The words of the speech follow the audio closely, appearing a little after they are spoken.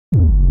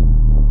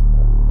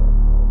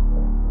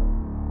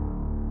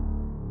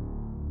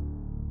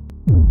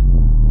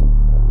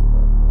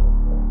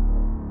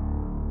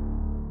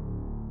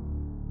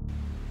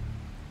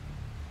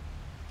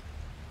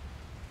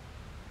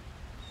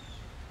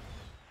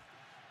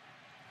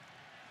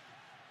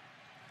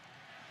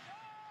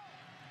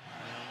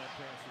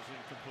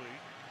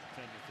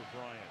for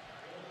Bryant.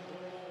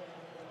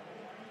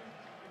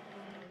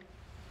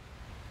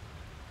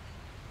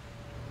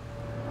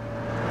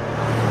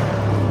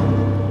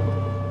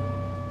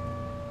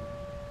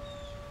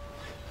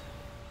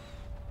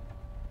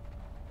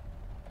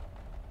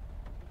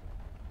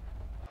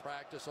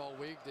 Practice all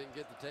week, didn't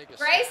get to take a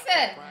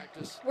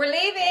Grayson, we're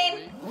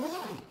leaving.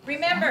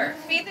 Remember,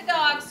 feed the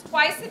dogs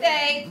twice a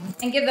day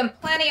and give them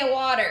plenty of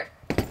water.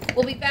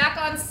 We'll be back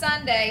on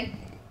Sunday.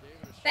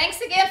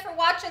 Thanks again for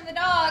watching the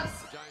dogs.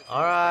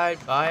 All right,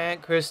 bye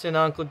Aunt Kristen,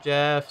 Uncle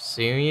Jeff.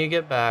 See you when you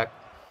get back.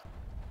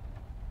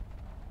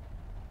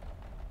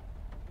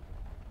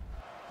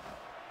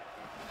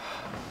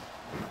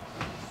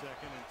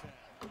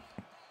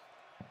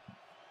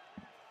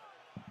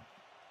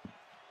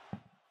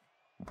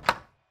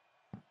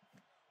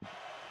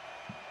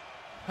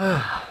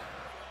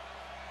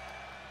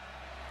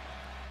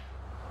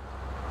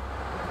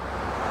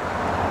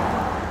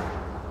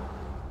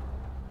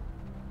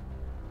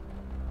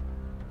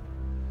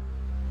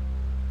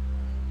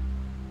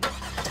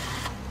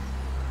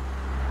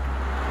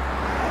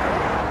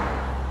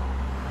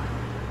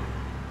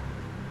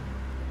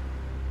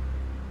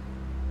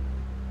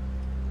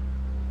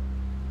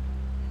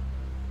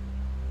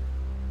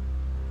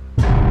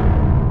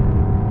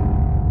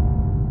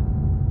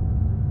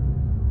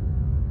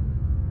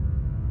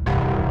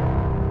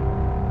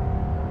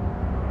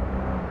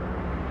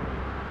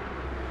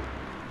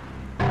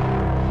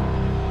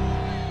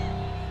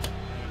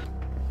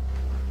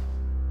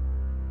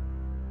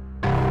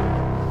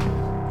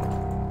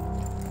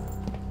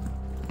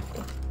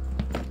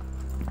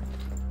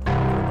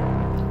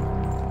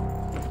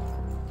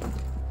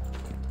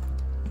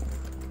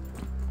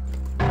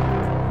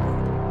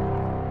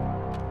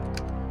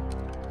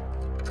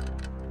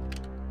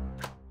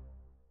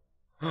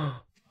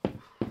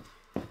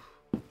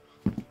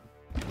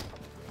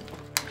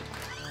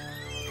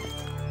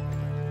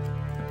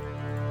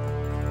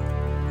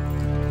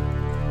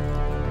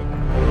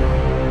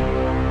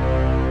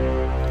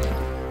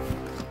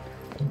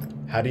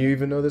 How do you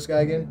even know this guy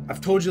again? I've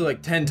told you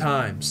like 10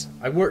 times.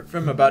 I worked for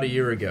him about a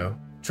year ago.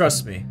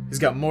 Trust me, he's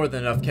got more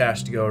than enough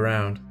cash to go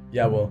around.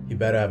 Yeah, well, he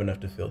better have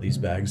enough to fill these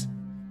bags.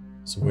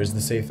 So where's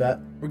the safe at?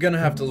 We're gonna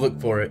have to look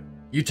for it.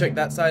 You check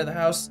that side of the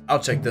house, I'll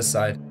check this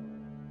side.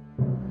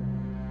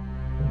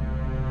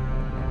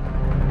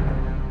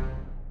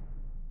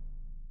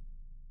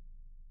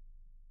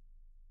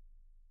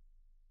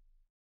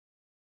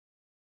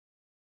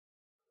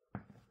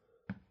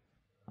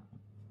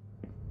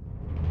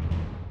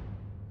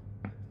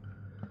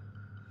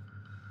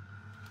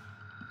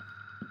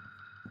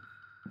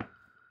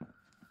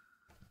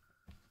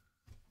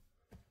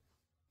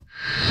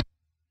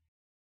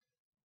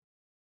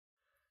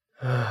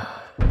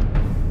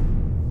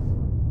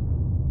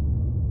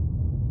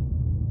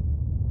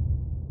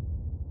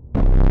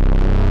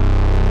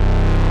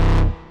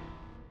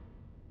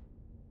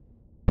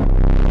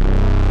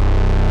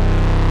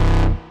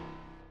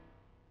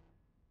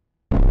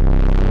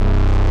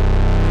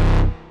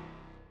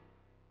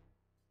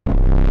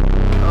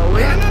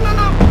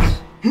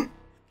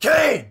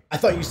 I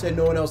thought you said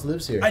no one else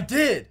lives here. I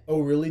did! Oh,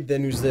 really?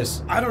 Then who's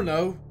this? I don't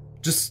know.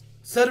 Just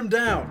set him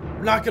down.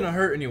 We're not gonna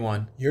hurt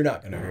anyone. You're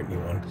not gonna hurt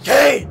anyone.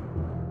 Kane!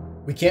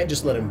 We can't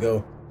just let him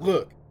go.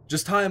 Look,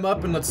 just tie him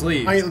up and let's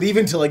leave. I ain't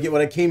leaving till I get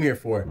what I came here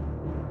for.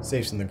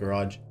 Safe's in the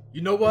garage.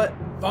 You know what?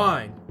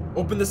 Fine.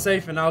 Open the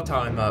safe and I'll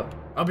tie him up.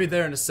 I'll be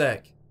there in a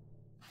sec.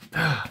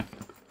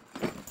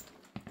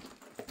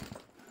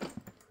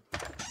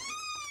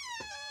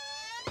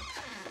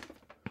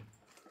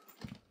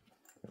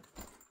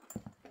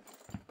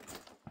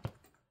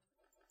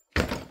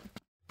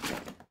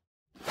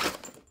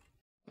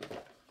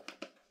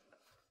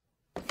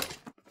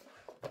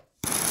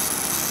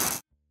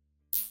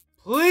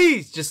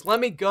 Please, just let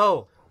me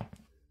go.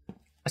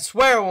 I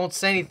swear I won't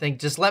say anything.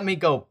 Just let me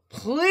go.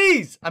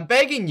 Please, I'm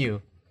begging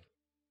you.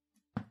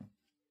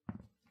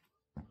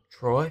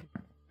 Troy?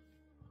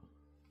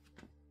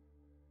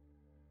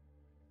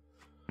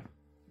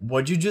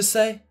 What'd you just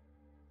say?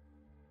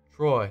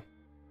 Troy.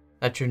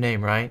 That's your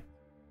name, right?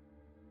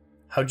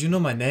 How'd you know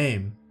my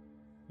name?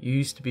 You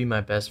used to be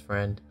my best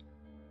friend.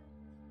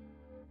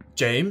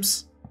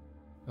 James?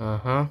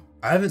 Uh-huh.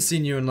 I haven't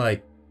seen you in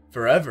like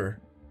forever.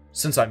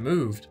 Since I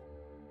moved.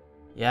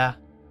 Yeah,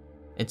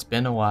 it's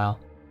been a while.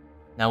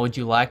 Now would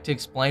you like to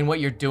explain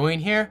what you're doing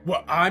here?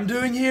 What I'm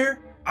doing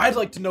here? I'd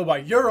like to know why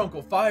your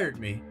uncle fired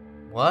me.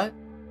 What?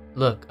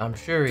 Look, I'm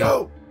sure he...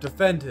 Go!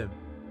 Defend him.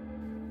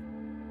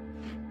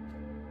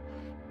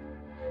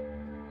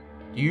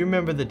 Do you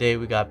remember the day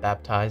we got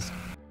baptized?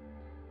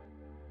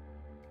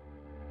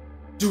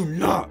 Do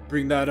not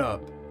bring that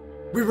up.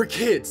 We were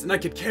kids and I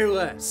could care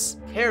less.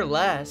 Care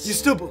less? You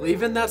still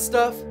believe in that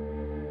stuff?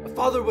 A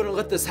father wouldn't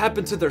let this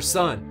happen to their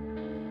son.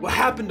 What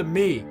happened to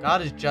me?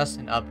 God is just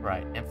and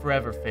upright and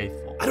forever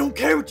faithful. I don't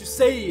care what you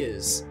say he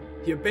is.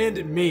 He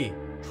abandoned me.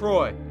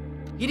 Troy,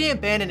 he didn't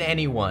abandon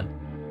anyone.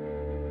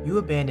 You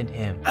abandoned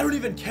him. I don't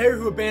even care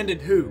who abandoned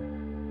who.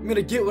 I'm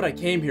gonna get what I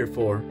came here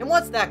for. And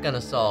what's that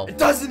gonna solve? It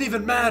doesn't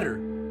even matter.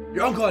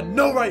 Your uncle had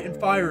no right in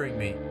firing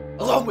me,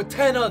 along with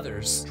 10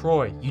 others.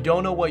 Troy, you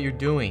don't know what you're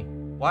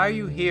doing. Why are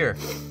you here?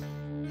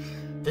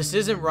 This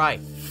isn't right.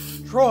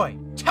 Troy,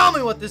 tell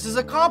me what this is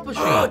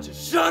accomplishing. Oh,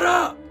 just shut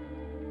up!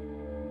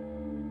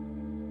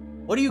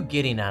 What are you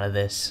getting out of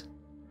this?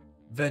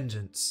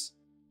 Vengeance.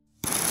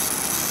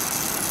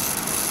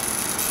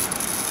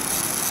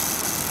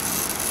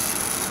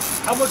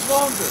 How much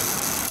longer?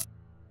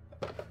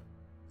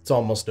 It's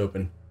almost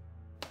open.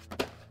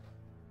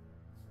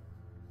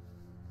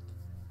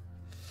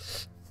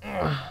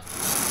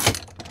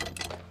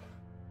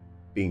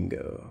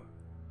 Bingo.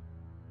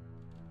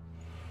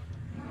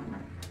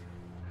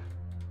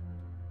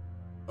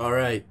 All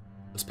right,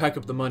 let's pack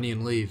up the money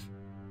and leave.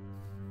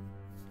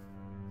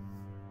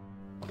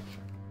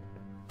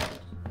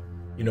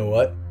 You know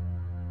what?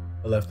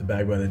 I left the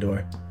bag by the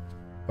door.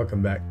 I'll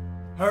come back.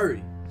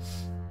 Hurry.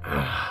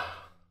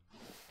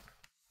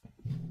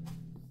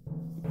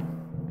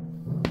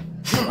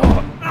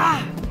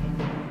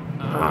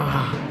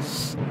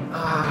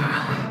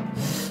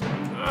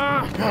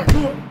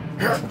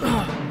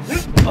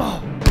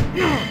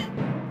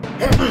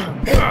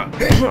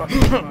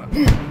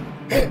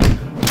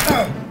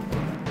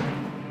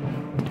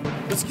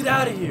 Let's get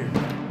out of here.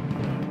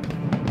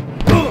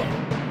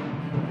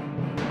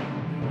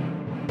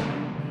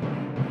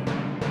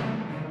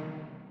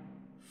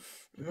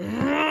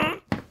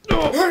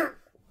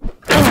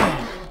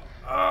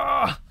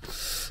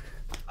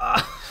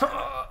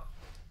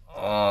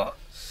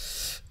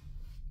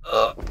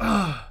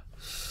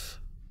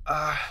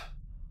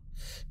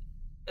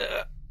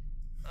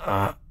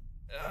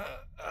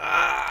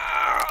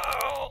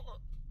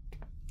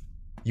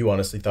 You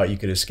honestly thought you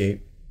could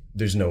escape?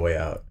 There's no way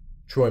out.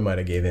 Troy might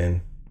have gave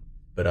in,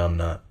 but I'm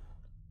not.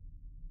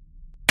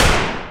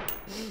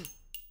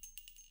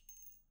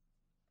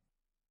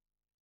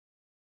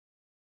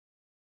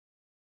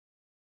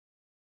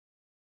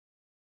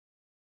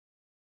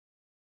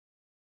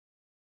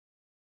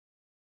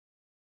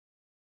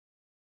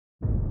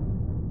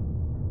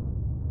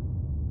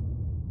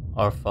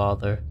 Our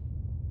Father,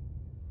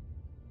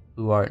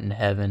 who art in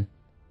heaven,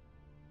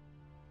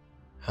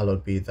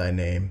 Hallowed be thy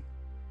name.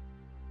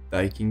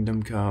 Thy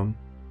kingdom come,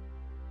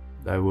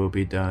 thy will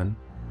be done.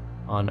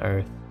 on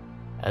earth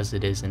as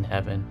it is in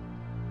heaven.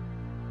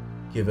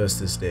 Give us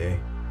this day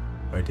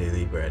our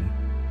daily bread.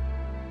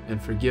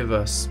 And forgive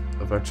us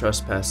of our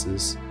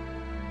trespasses,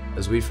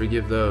 as we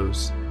forgive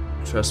those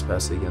who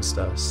trespass against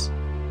us.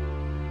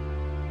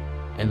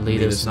 And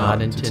lead us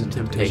not into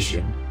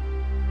temptation,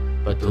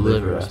 but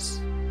deliver us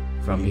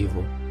from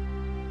evil.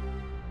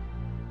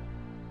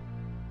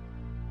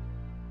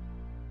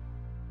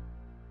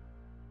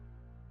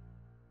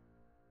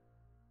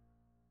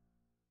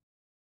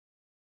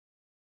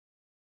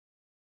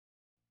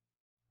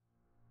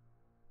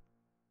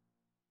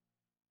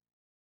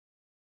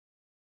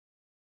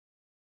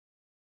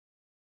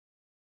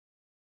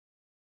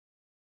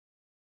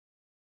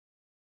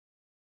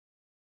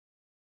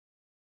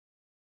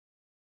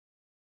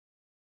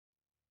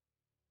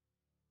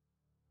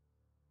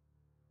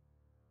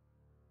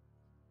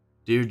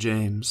 Dear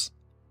James,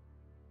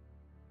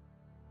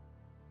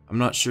 I'm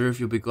not sure if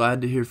you'll be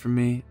glad to hear from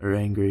me or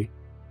angry,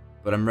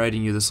 but I'm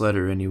writing you this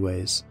letter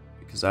anyways,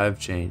 because I have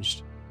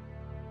changed.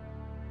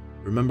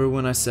 Remember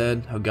when I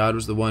said how God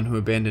was the one who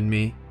abandoned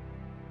me?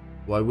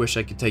 Well, I wish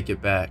I could take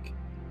it back.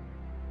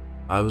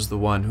 I was the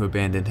one who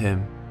abandoned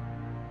him.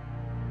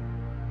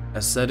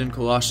 As said in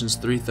Colossians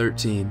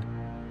 3:13,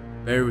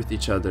 bear with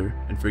each other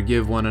and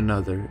forgive one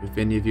another if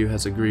any of you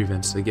has a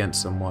grievance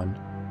against someone.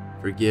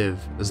 Forgive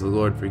as the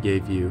Lord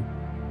forgave you.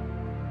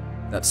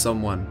 That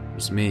someone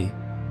was me.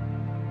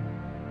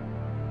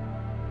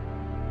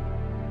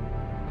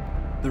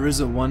 There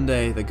isn't one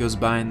day that goes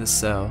by in this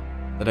cell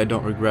that I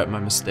don't regret my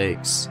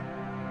mistakes.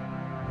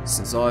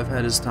 Since all I've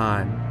had is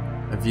time,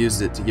 I've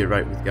used it to get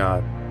right with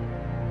God.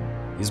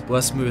 He's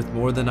blessed me with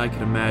more than I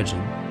could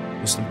imagine,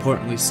 most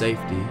importantly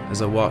safety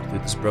as I walk through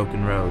this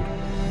broken road.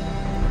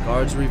 The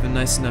guards were even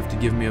nice enough to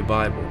give me a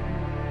Bible,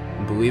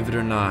 and believe it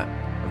or not,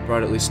 I've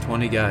brought at least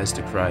 20 guys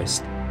to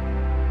Christ.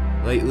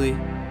 Lately,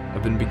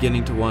 I've been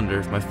beginning to wonder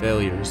if my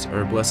failures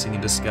are a blessing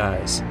in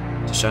disguise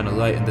to shine a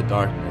light in the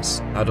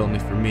darkness, not only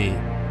for me,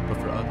 but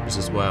for others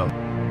as well.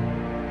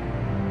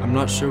 I'm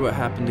not sure what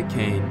happened to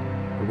Cain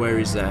or where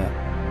he's at,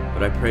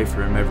 but I pray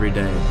for him every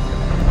day.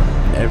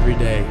 And every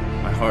day,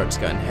 my heart's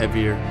gotten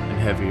heavier and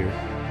heavier.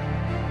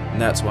 And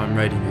that's why I'm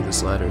writing you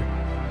this letter.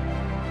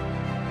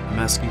 I'm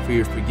asking for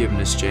your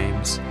forgiveness,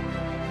 James.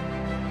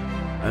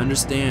 I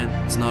understand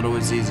it's not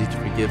always easy to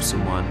forgive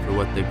someone for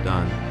what they've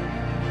done,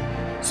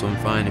 so I'm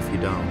fine if you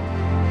don't.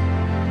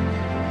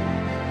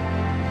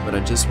 But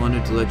I just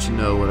wanted to let you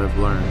know what I've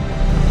learned.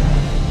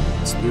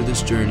 It's through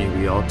this journey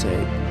we all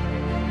take.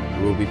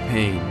 There will be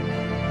pain,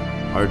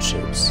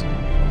 hardships,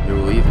 there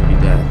will even be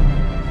death.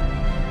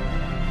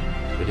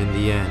 But in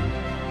the end,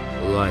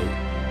 the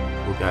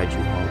light will guide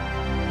you home.